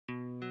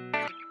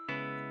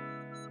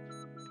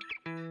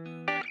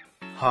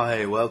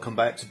Hi, welcome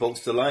back to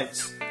Box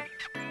Delights.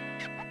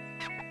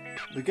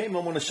 The game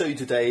I want to show you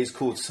today is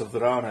called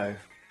Sovrano.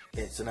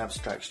 It's an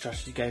abstract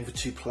strategy game for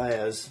 2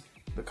 players,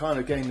 the kind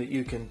of game that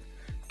you can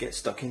get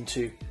stuck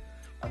into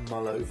and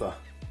mull over.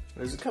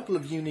 There's a couple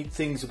of unique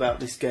things about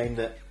this game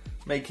that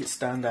make it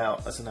stand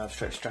out as an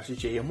abstract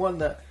strategy, and one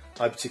that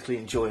I particularly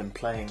enjoy in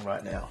playing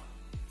right now.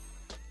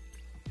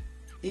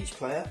 Each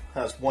player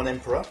has 1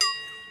 emperor,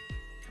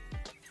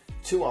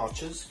 2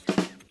 archers,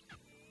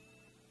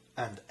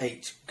 and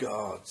 8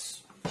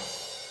 guards.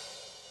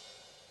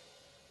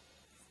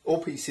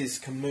 All pieces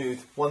can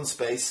move 1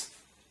 space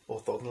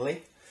orthogonally,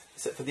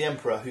 except for the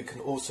emperor, who can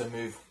also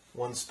move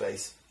 1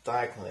 space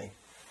diagonally.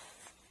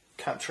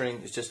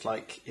 Capturing is just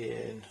like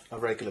in a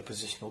regular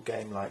positional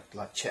game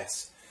like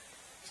chess.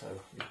 So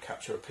you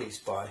capture a piece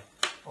by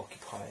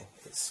occupying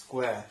its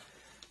square.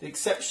 The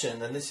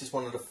exception, and this is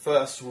one of the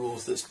first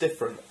rules that's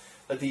different,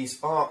 are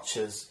these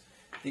archers.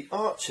 The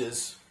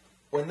archers,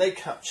 when they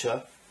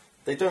capture,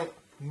 they don't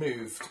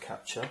move to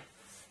capture.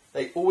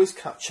 They always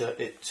capture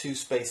it 2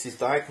 spaces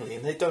diagonally,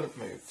 and they don't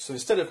move. So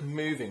instead of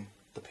moving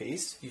the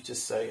piece, you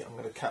just say, I'm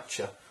going to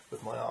capture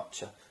with my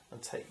archer and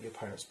take the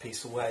opponent's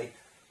piece away.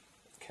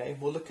 Okay,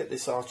 we'll look at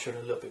this archer in a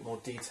little bit more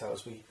detail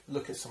as we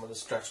look at some of the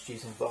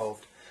strategies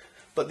involved.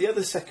 But the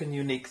other second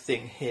unique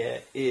thing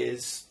here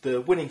is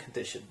the winning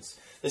conditions.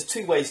 There's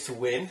 2 ways to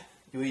win.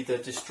 You either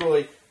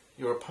destroy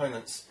your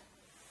opponent's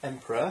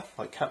emperor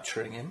by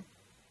capturing him,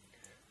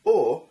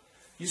 or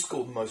you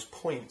score the most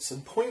points,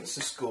 and points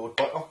are scored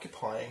by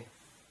occupying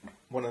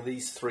one of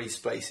these 3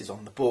 spaces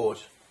on the board.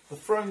 The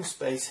throne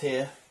space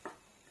here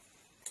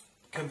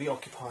can be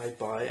occupied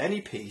by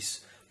any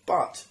piece,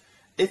 but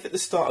if at the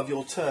start of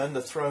your turn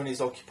the throne is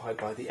occupied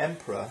by the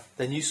emperor,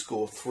 then you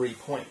score 3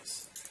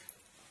 points.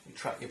 You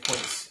track your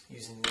points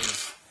using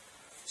these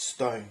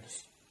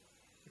stones.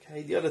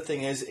 Okay. The other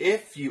thing is,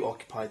 if you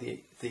occupy the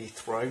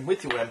throne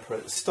with your emperor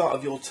at the start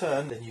of your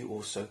turn, then you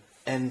also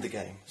end the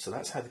game. So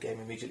that's how the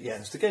game immediately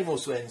ends. The game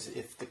also ends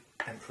if the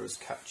emperor is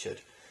captured.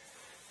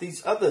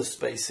 These other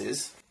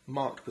spaces,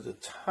 marked with a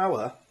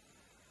tower,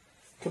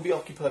 can be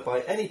occupied by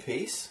any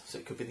piece. So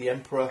it could be the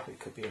emperor, it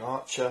could be an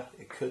archer,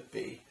 it could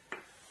be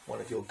one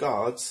of your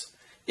guards.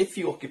 If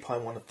you occupy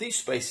one of these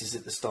spaces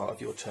at the start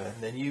of your turn,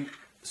 then you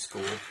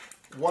score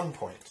 1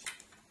 point.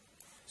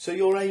 So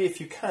your aim, if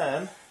you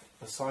can,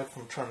 aside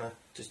from trying to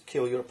just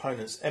kill your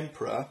opponent's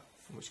emperor,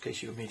 in which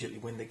case you immediately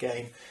win the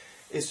game,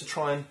 is to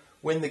try and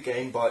win the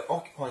game by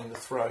occupying the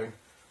throne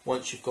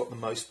once you've got the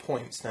most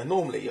points. Now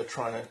normally you're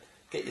trying to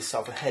get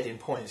yourself ahead in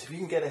points. If you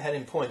can get ahead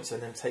in points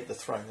and then take the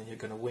throne, then you're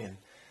going to win.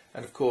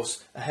 And of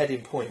course, ahead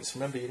in points,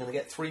 remember you're going to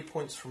get 3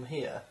 points from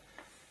here,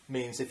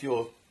 means if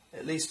you're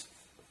at least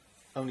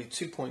only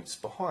 2 points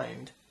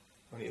behind,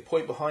 only a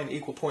point behind,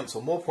 equal points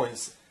or more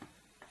points,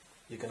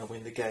 you're going to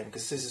win the game,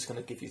 because this is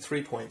going to give you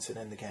 3 points and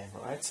end the game,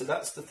 right? So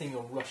that's the thing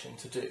you're rushing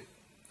to do.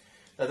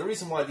 Now the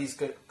reason why these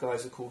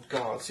guys are called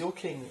guards, your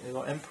king,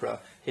 your emperor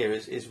here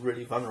is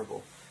really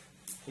vulnerable.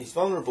 He's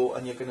vulnerable,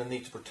 and you're going to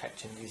need to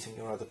protect him using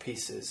your other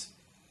pieces.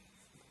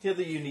 The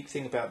other unique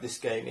thing about this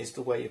game is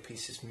the way your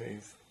pieces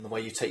move and the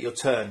way you take your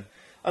turn.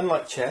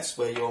 Unlike chess,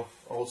 where you're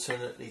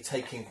alternately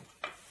taking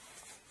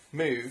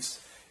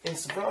moves, in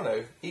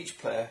Sovrano each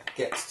player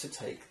gets to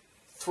take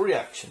 3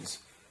 actions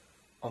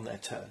on their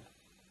turn.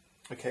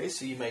 Okay,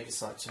 so you may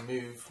decide to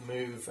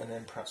move, and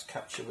then perhaps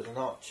capture with an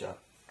archer.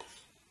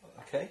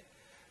 Okay,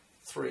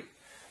 3.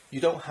 You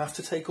don't have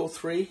to take all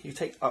 3, you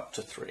take up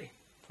to 3.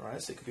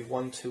 Alright, so it could be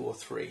 1, 2 or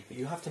 3, but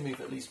you have to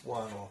move at least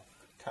 1 or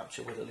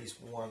capture with at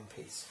least 1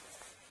 piece.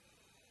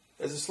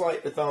 There's a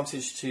slight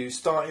advantage to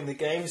starting the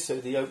game, so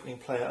the opening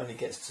player only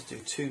gets to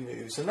do 2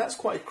 moves, and that's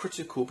quite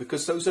critical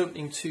because those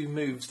opening 2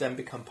 moves then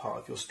become part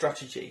of your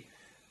strategy.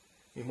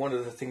 I mean, one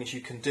of the things you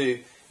can do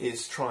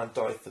is try and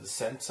dive for the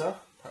centre,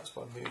 perhaps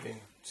by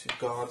moving 2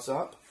 guards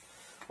up,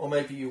 or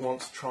maybe you want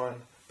to try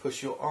and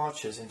push your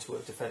archers into a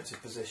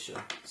defensive position.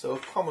 So a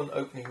common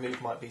opening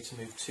move might be to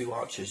move 2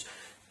 archers.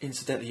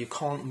 Incidentally, you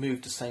can't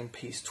move the same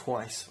piece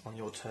twice on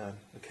your turn.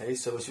 Okay,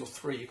 so as your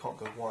 3, you can't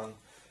go 1,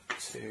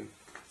 2,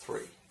 3.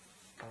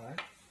 Alright.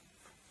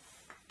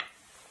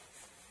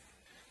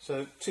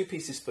 So 2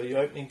 pieces for your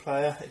opening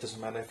player. It doesn't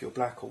matter if you're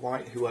black or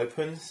white who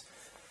opens.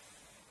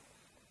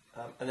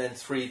 And then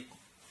 3,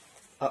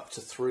 up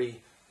to 3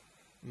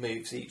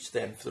 moves each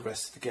then for the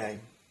rest of the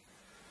game.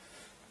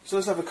 So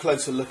let's have a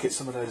closer look at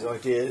some of those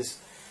ideas.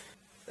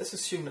 Let's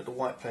assume that the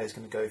white player is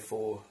going to go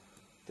for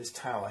this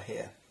tower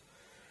here.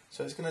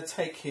 So it's going to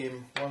take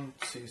him 1,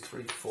 2,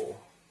 3, 4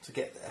 to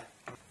get there.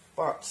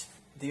 But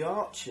the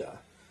archer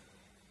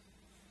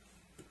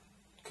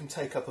can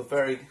take up a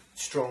very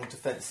strong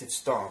defensive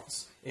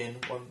stance in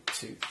 1,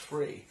 2,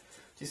 3. Do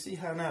you see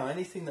how now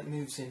anything that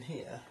moves in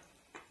here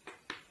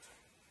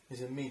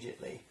is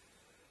immediately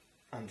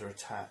under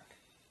attack?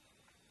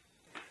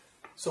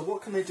 So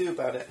what can they do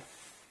about it?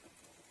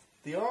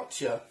 The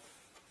archer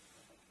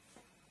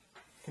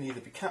can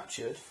either be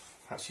captured,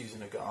 perhaps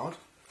using a guard,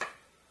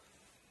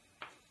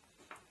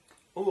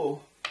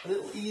 or a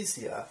little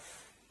easier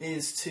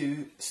is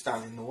to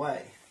stand in the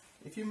way.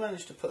 If you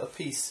manage to put a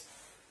piece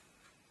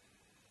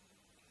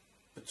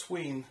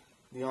between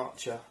the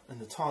archer and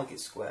the target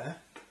square,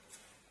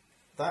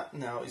 that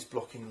now is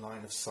blocking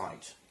line of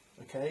sight.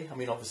 Okay, I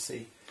mean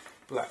obviously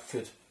black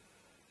could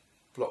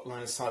block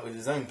line of sight with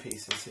his own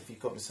pieces if he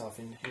got himself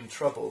in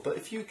trouble, but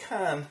if you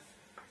can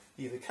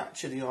either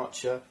capture the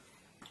archer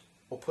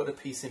or put a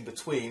piece in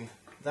between,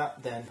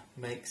 that then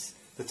makes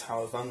the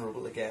tower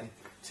vulnerable again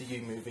to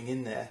you moving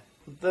in there.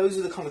 Those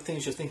are the kind of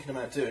things you're thinking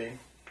about doing.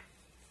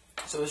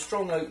 So a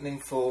strong opening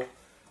for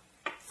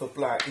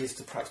black is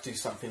to perhaps do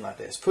something like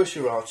this. Push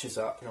your archers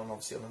up, and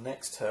obviously on the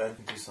next turn you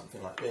can do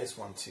something like this,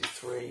 1, 2,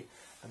 3,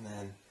 and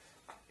then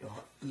you're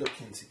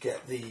looking to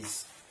get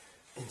these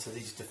into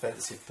these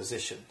defensive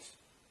positions.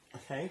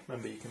 Okay,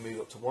 remember you can move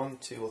up to 1,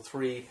 2 or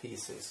 3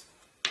 pieces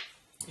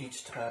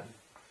each turn.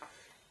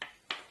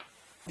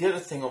 The other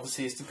thing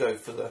obviously is to go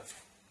for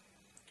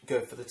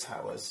the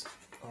towers.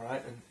 All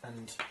right,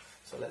 and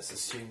so let's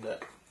assume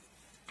that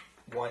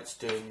white's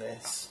doing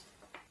this.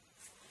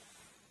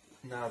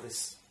 Now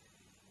this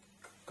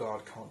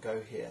guard can't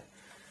go here.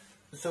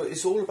 So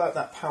it's all about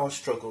that power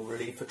struggle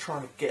really, for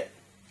trying to get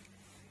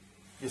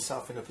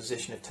yourself in a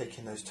position of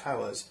taking those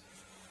towers.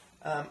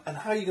 And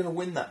how you're going to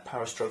win that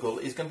power struggle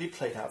is going to be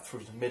played out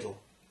through the middle.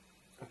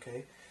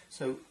 Okay,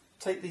 so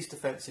take these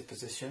defensive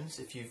positions.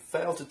 If you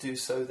fail to do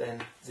so,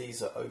 then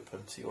these are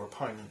open to your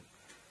opponent.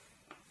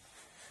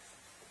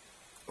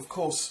 Of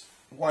course,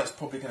 white's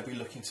probably going to be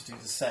looking to do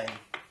the same,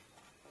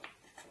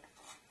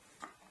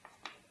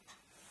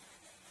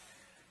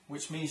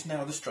 which means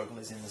now the struggle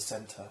is in the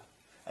centre,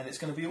 and it's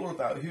going to be all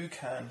about who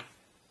can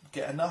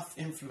get enough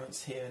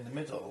influence here in the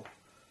middle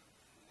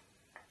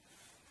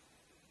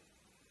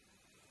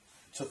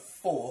to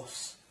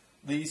force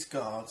these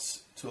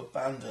guards to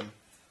abandon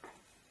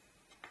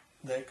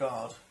their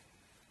guard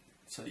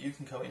so that you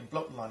can go in,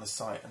 block the line of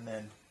sight, and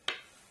then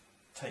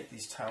take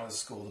these towers,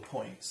 score the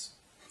points.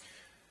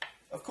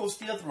 Of course,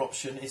 the other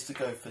option is to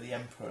go for the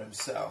Emperor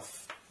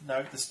himself. Now,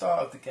 at the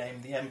start of the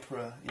game, the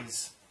Emperor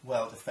is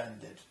well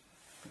defended.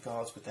 The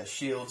guards with their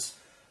shields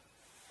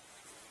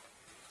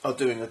are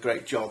doing a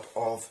great job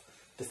of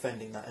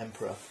defending that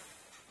Emperor.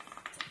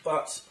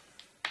 But,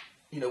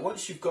 you know,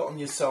 once you've gotten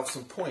yourself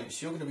some points,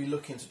 you're going to be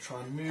looking to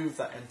try and move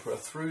that Emperor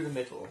through the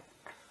middle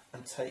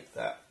and take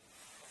that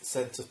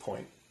centre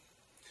point.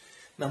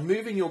 Now,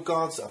 moving your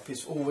guards up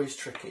is always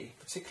tricky,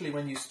 particularly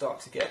when you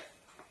start to get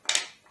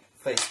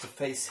face to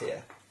face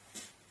here.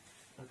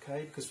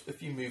 Okay, because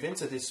if you move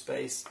into this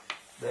space,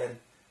 then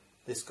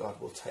this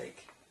guard will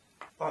take.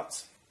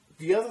 But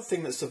the other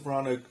thing that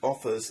Sovrano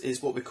offers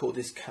is what we call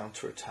this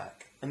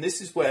counter-attack. And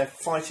this is where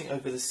fighting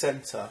over the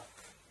centre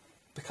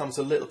becomes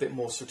a little bit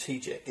more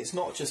strategic. It's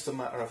not just a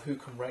matter of who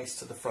can race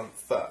to the front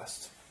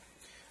first.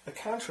 A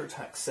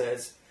counter-attack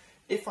says,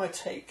 if I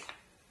take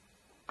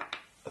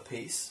a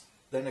piece,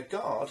 then a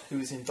guard who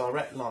is in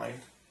direct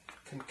line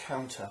can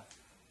counter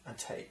and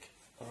take.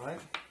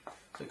 Alright?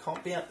 So it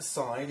can't be at the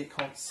side, it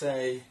can't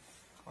say,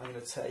 I'm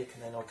going to take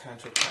and then I'll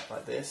counter-attack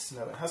like this.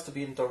 No, it has to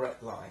be in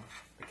direct line.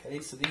 Okay,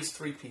 so these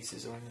 3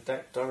 pieces are in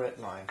the direct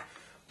line.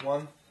 1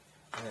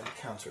 and then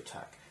a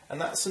counter-attack. And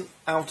that's an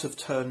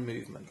out-of-turn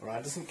movement, right?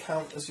 It doesn't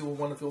count as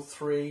one of your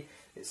 3,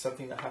 it's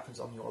something that happens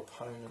on your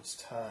opponent's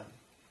turn.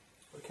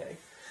 Okay,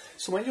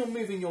 so when you're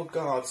moving your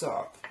guards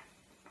up,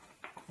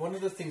 one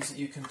of the things that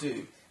you can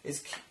do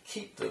is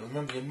keep them,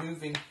 remember you're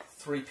moving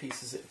 3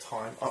 pieces at a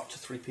time, up to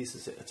 3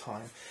 pieces at a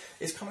time,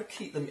 is kind of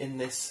keep them in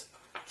this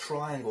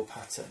triangle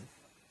pattern,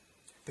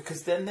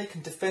 because then they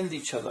can defend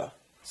each other.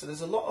 So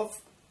there's a lot of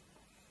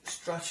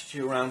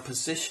strategy around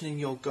positioning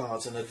your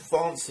guards and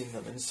advancing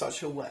them in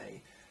such a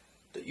way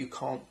that you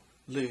can't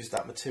lose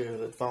that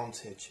material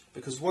advantage,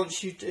 because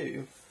once you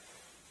do,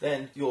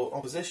 then your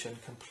opposition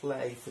can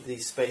play for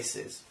these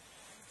spaces.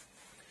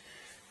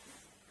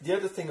 The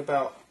other thing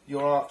about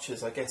your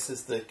archers, I guess,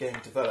 as the game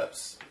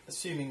develops,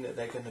 assuming that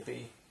they're going to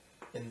be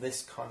in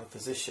this kind of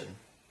position,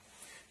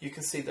 you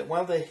can see that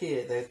while they're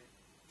here, they're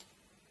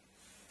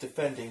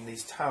defending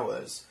these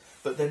towers,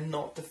 but they're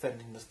not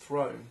defending the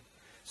throne.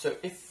 So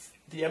if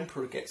the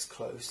Emperor gets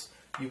close,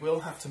 you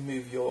will have to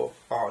move your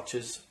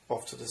archers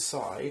off to the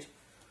side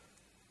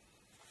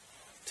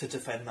to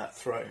defend that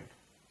throne.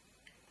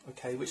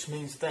 Okay, which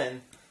means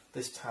then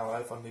this tower,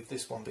 if I move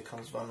this one,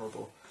 becomes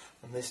vulnerable,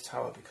 and this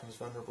tower becomes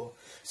vulnerable.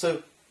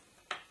 So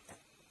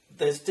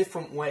there's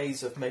different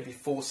ways of maybe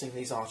forcing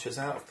these archers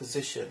out of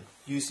position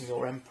using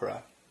your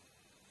Emperor.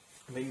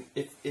 I mean,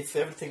 if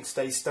everything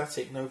stays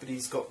static,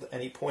 nobody's got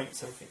any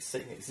points, everything's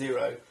sitting at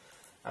 0,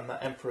 and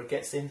that Emperor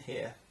gets in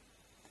here,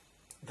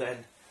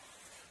 then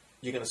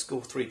you're going to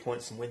score 3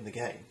 points and win the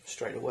game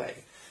straight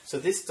away. So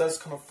this does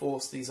kind of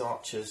force these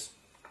archers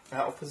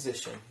out of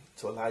position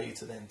to allow you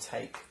to then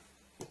take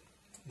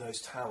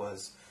those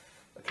towers.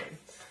 Okay,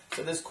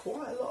 so there's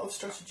quite a lot of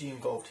strategy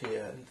involved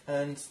here,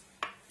 and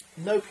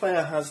no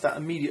player has that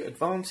immediate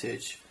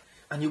advantage,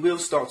 and you will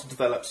start to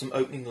develop some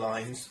opening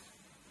lines,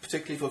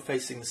 particularly if you're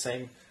facing the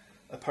same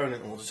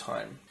opponent all the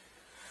time.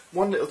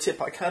 One little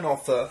tip I can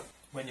offer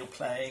when you're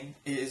playing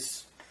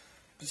is,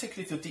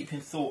 particularly if you're deep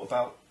in thought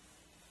about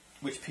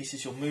which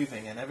pieces you're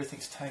moving and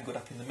everything's tangled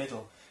up in the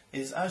middle,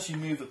 is as you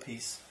move a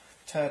piece,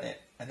 turn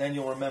it, and then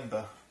you'll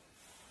remember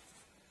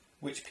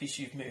which piece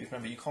you've moved.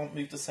 Remember, you can't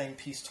move the same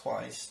piece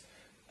twice,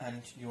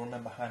 and you'll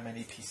remember how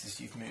many pieces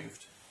you've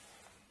moved.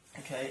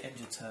 Okay, end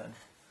your turn.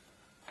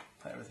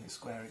 Put everything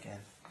square again.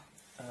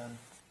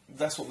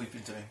 That's what we've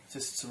been doing,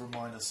 just to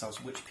remind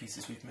ourselves which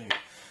pieces we've moved.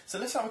 So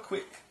let's have a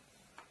quick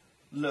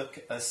look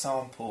at a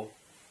sample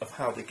of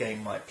how the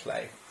game might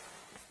play.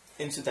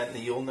 Incidentally,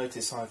 you'll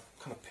notice I've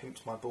kind of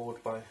pimped my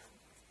board by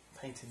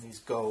painting these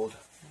gold.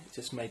 It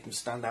just made them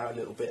stand out a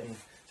little bit and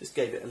just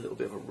gave it a little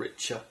bit of a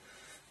richer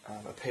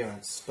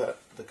appearance,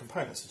 but the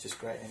components are just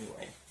great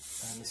anyway,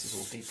 and this is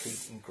all deeply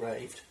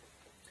engraved.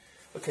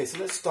 Okay, so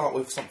let's start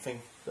with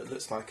something that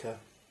looks like a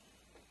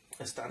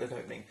standard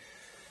opening.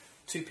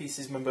 2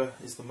 pieces, remember,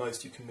 is the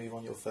most you can move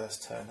on your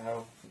first turn.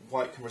 Now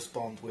white can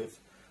respond with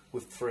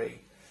 3.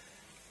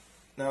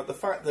 Now the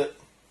fact that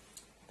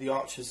the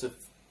archers have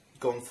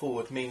gone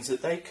forward means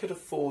that they could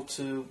afford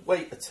to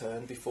wait a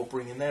turn before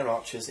bringing their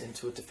archers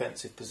into a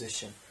defensive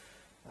position.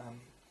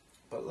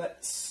 But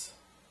let's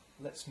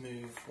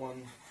move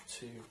 1,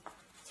 2,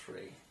 3,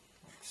 like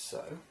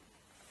so.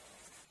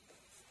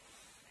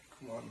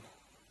 1,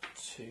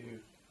 2,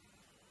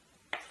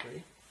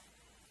 3.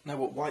 Now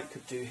what white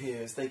could do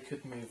here is they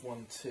could move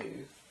 1,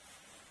 2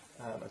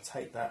 and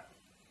take that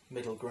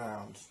middle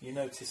ground. You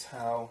notice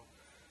how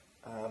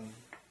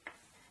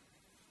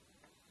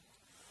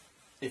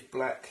if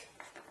black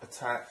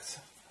attacked,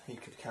 he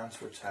could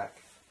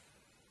counter-attack.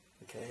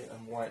 Okay,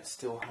 and white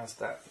still has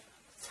that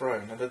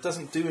throne. And that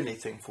doesn't do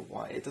anything for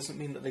white. It doesn't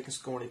mean that they can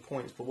score any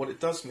points, but what it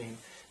does mean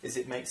is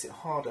it makes it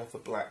harder for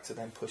black to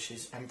then push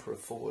his emperor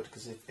forward,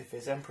 because if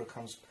his emperor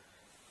comes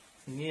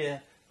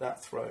near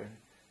that throne,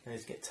 then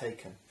he's get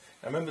taken.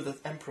 Now remember, the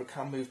emperor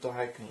can move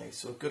diagonally,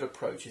 so a good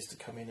approach is to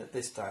come in at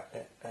this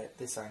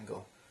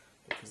angle,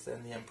 because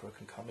then the emperor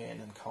can come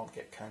in and can't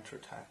get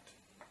counter-attacked.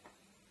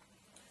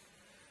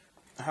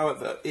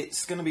 However,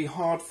 it's going to be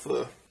hard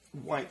for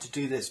white to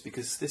do this,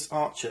 because this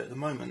archer at the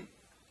moment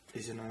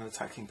is in an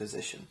attacking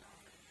position.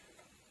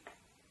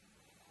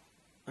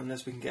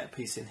 Unless we can get a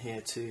piece in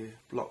here to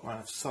block line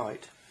of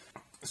sight.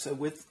 So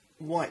with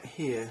white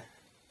here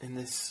in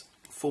this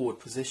forward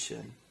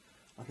position,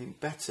 I think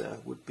better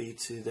would be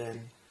to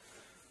then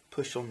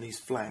push on these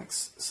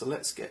flanks. So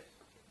let's get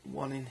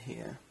one in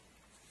here.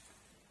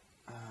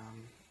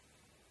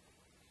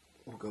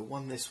 We'll go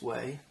one this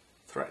way,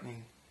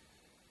 threatening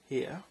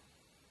here.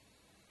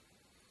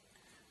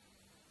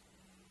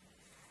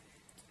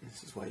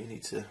 This is where you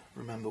need to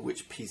remember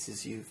which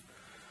pieces you've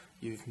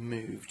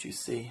moved, you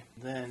see.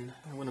 Then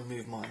I want to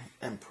move my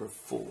emperor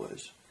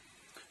forward.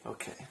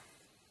 Okay,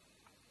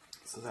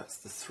 so that's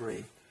the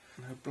 3.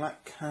 Now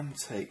black can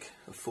take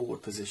a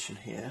forward position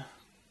here,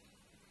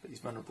 but he's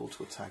vulnerable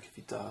to attack if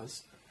he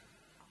does.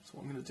 So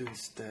what I'm going to do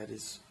instead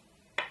is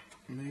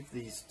move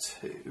these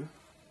 2.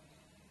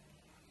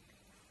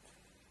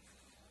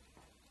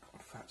 In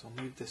fact,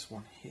 I'll move this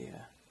one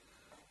here,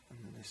 and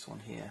then this one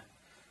here.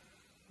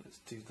 Let's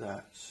do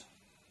that.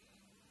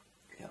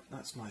 Yep,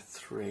 that's my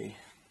 3.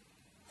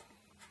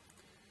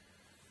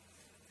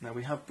 Now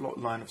we have blocked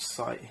line of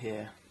sight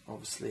here,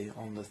 obviously,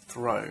 on the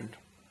throne,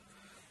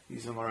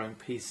 using our own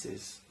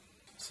pieces.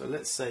 So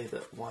let's say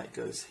that white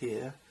goes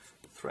here,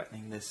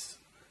 threatening this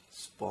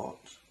spot.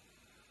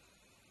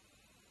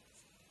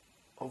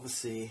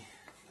 Obviously,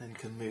 then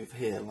can move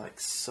here like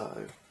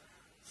so.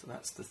 So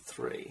that's the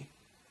 3.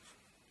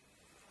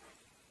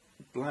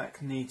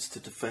 Black needs to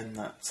defend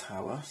that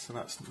tower, so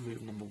that's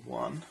move number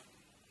 1.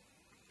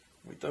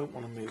 We don't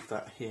want to move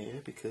that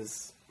here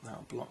because that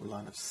will block the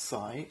line of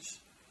sight.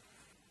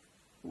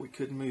 We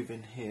could move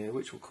in here,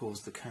 which will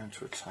cause the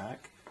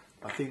counter-attack.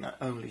 I think that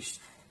only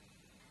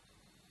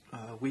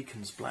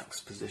weakens black's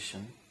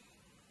position.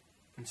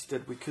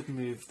 Instead, we could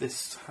move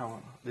this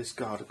tower, this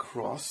guard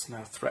across,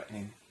 now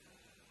threatening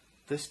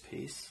this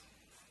piece.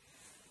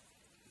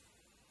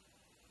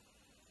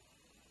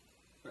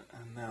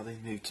 And now they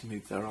need to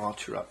move their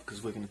archer up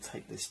because we're going to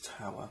take this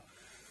tower.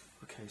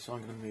 Okay, so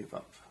I'm going to move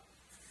up.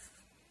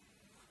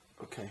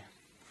 Okay.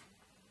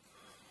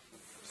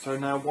 So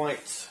now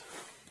white,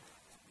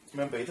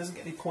 remember, he doesn't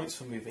get any points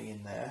for moving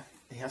in there.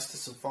 He has to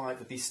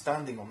survive if he's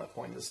standing on that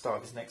point at the start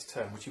of his next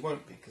turn, which he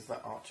won't be because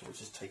that archer will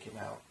just take him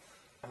out.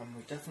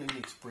 We definitely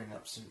need to bring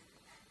up some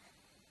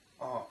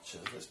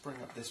archers. Let's bring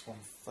up this one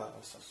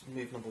first. That's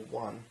move number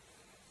 1.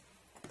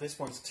 This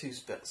one's 2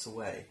 steps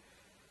away.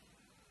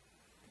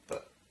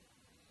 But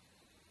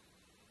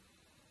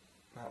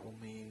that will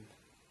mean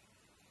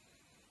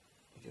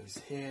he goes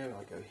here,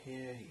 I go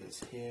here, he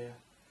goes here,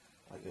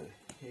 I go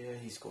here,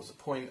 he scores a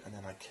point, and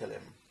then I kill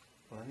him.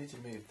 Well, I need to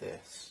move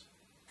this.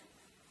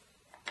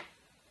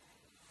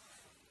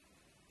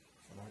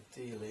 And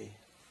ideally,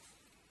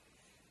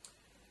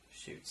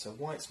 shoot, so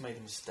white's made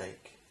a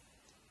mistake.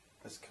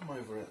 Let's come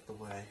over it the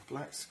way.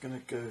 Black's going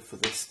to go for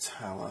this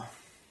tower.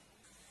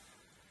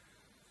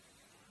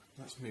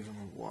 That's move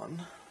number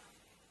 1.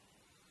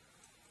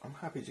 I'm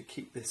happy to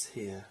keep this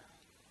here,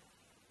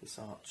 this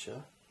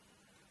archer.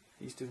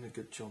 He's doing a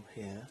good job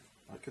here.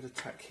 I could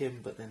attack him,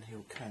 but then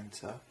he'll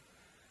counter,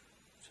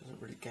 which hasn't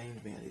really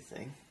gained me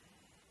anything.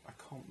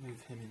 I can't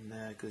move him in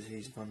there because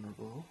he's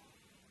vulnerable.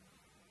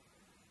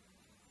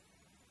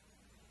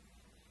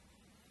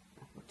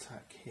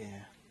 Attack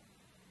here.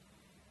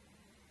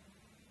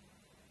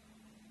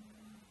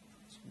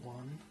 That's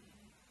one.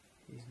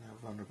 He's now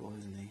vulnerable,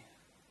 isn't he?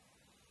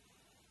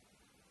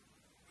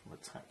 From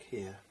attack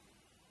here.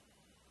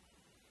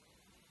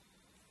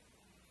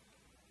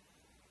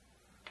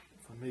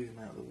 If I move him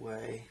out of the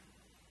way,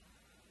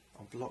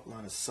 I'll block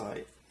line of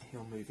sight.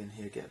 He'll move in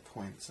here, get a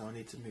point. So I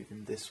need to move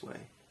him this way.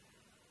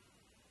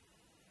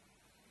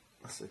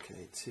 That's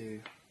okay. 2,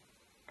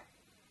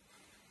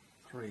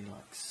 3,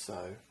 like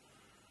so.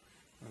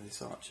 Well,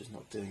 this archer's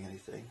not doing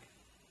anything.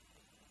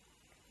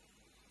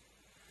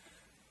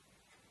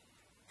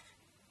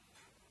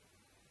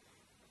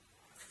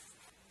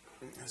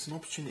 There's an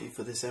opportunity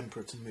for this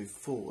emperor to move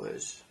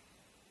forward.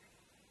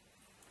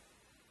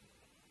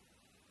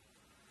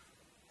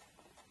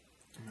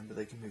 Remember,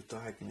 they can move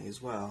diagonally as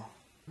well.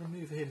 I'm going to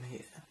move him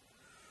here.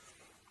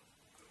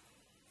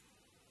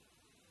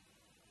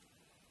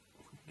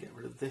 Get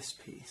rid of this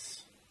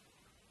piece.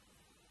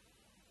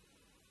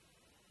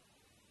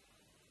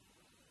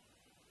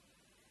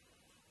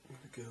 I'm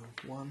going to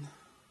go 1,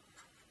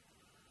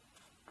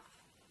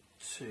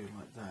 2,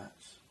 like that.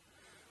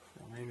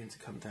 I'm aiming to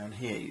come down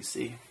here, you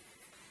see.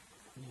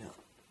 Yeah.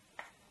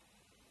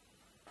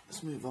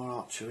 Let's move our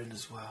archer in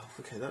as well.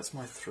 Okay, that's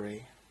my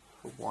 3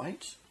 for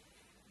white.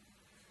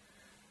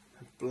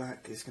 And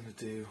black is going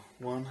to do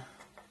 1,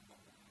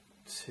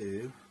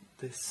 2.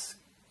 This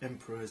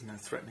emperor is now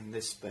threatening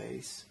this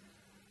space.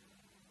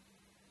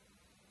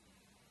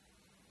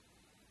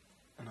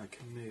 And I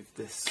can move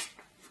this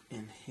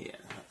in here.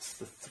 That's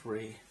the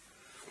 3.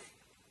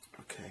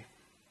 Okay.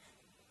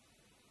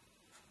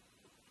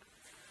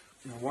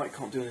 Now white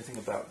can't do anything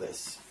about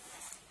this.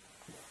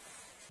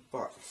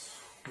 But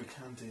we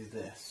can do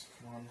this.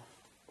 1,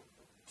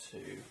 2.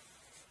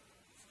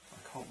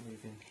 I can't move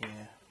in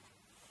here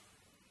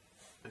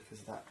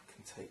because that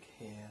can take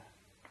here.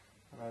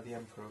 And now the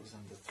emperor is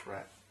under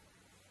threat.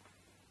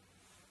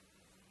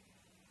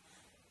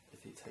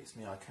 If he takes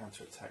me, I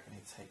counter attack, and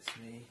he takes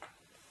me.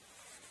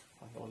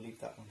 I'm going to leave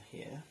that one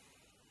here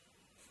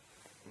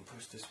and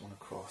push this one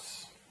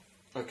across.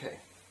 Okay.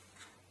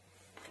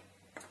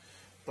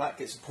 Black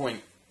gets a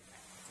point.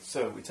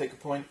 So we take a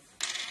point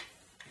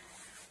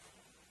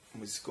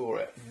and we score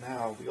it.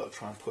 Now we've got to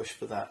try and push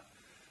for that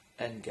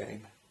end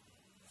game.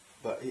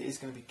 But it is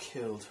going to be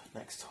killed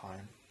next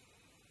time.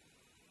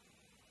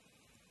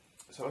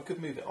 So I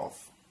could move it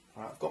off.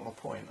 Right, I've got my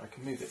point. I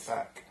can move it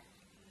back.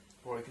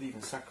 Or I could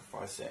even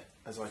sacrifice it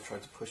as I try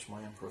to push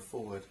my emperor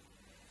forward.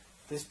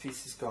 This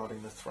piece is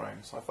guarding the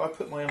throne. So if I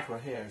put my emperor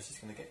here, she's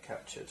going to get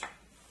captured.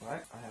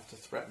 Right? I have to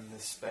threaten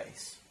this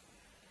space.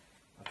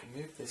 I can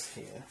move this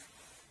here.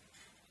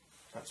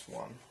 That's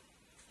 1.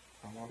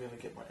 I might be able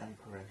to get my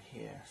emperor in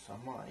here. So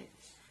I might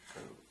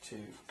go 2,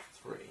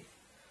 3.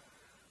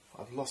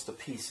 I've lost a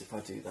piece if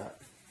I do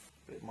that.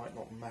 But it might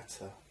not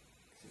matter.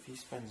 If he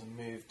spends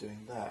a move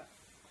doing that,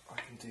 I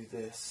can do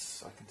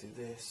this, I can do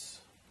this.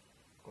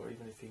 Or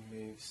even if he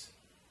moves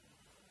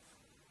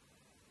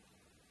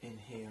in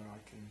here,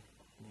 I can,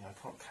 yeah, I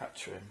can't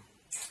capture him.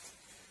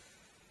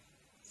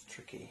 It's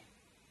tricky.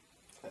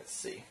 Let's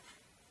see.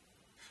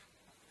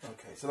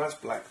 Okay, so that's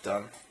black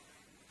done.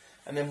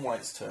 And then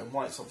white's turn.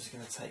 White's obviously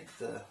going to take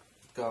the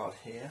guard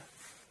here.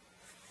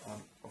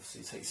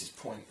 Obviously he takes his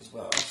point as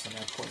well, so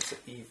now points are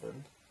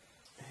even.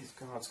 His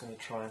guard's going to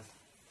try and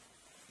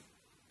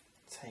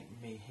take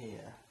me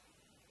here.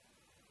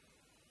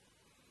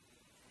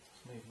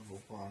 That's move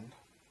number 1.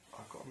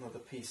 I've got another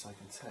piece I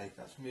can take.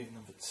 That's move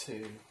number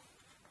 2.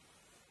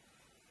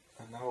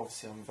 And now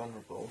obviously I'm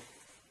vulnerable.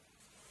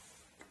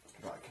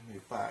 But I can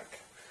move back.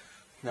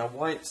 Now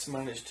white's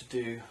managed to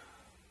do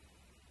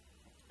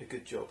a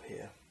good job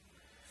here,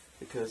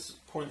 because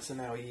points are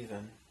now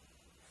even.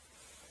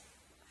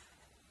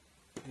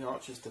 The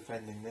archer's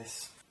defending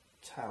this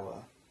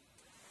tower.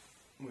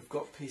 We've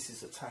got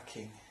pieces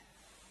attacking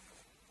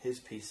his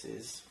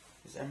pieces.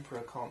 His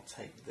emperor can't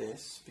take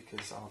this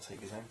because I'll take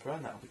his emperor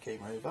and that'll be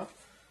game over.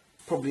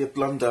 Probably a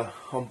blunder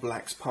on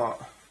black's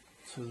part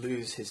to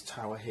lose his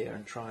tower here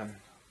and try and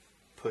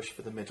push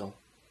for the middle.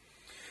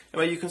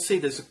 Anyway, you can see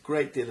there's a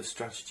great deal of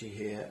strategy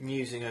here,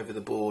 musing over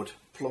the board,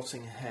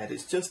 plotting ahead.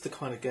 It's just the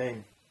kind of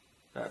game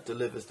that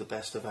delivers the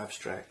best of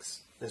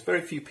abstracts. There's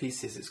very few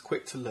pieces, it's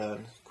quick to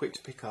learn, quick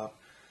to pick up.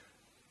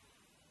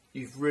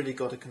 You've really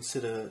got to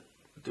consider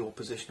your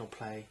positional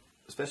play,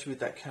 especially with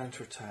that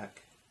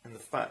counter-attack, and the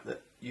fact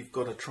that you've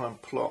got to try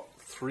and plot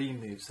 3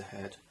 moves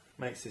ahead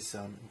makes this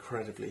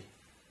incredibly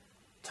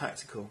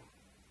tactical.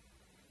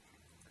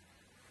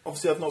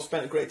 Obviously I've not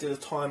spent a great deal of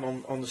time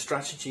on the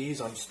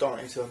strategies. I'm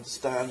starting to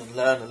understand and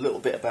learn a little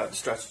bit about the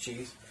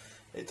strategies.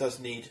 It does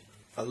need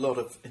a lot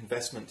of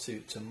investment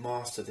to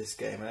master this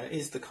game, and it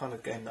is the kind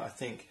of game that I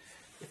think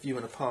if you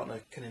and a partner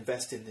can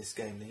invest in this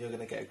game, then you're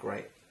going to get a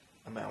great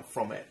amount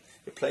from it.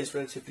 It plays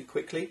relatively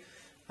quickly.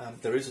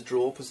 There is a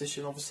draw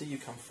position, obviously. You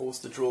can force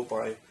the draw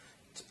by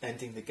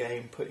ending the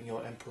game, putting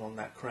your emperor on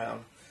that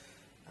crown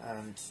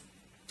and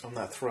on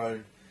that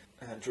throne,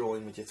 and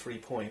drawing with your 3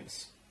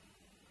 points,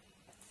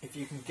 if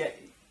you can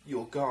get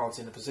your guards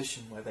in a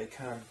position where they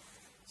can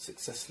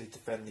successfully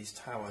defend these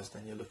towers,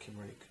 then you're looking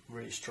really,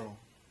 really strong.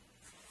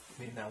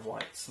 I mean, now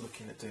White's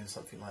looking at doing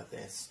something like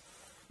this,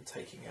 and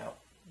taking out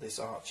this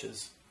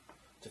archer's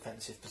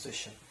defensive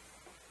position.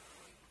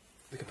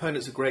 The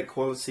components are great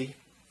quality.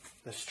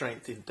 Their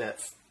strength in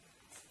depth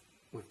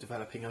with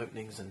developing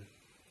openings and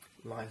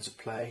lines of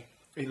play.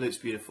 It looks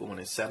beautiful when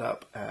it's set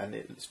up, and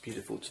it looks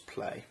beautiful to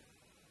play.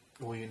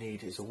 All you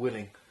need is a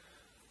willing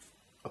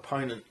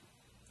opponent,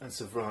 and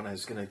Sovrano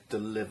is going to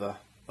deliver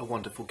a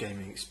wonderful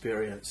gaming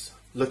experience.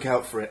 Look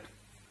out for it.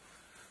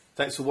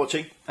 Thanks for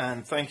watching,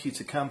 and thank you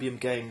to Cambium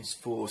Games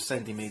for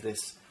sending me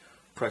this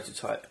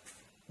prototype,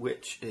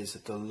 which is a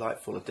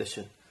delightful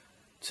addition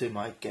to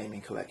my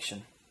gaming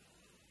collection.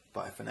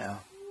 Bye for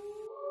now.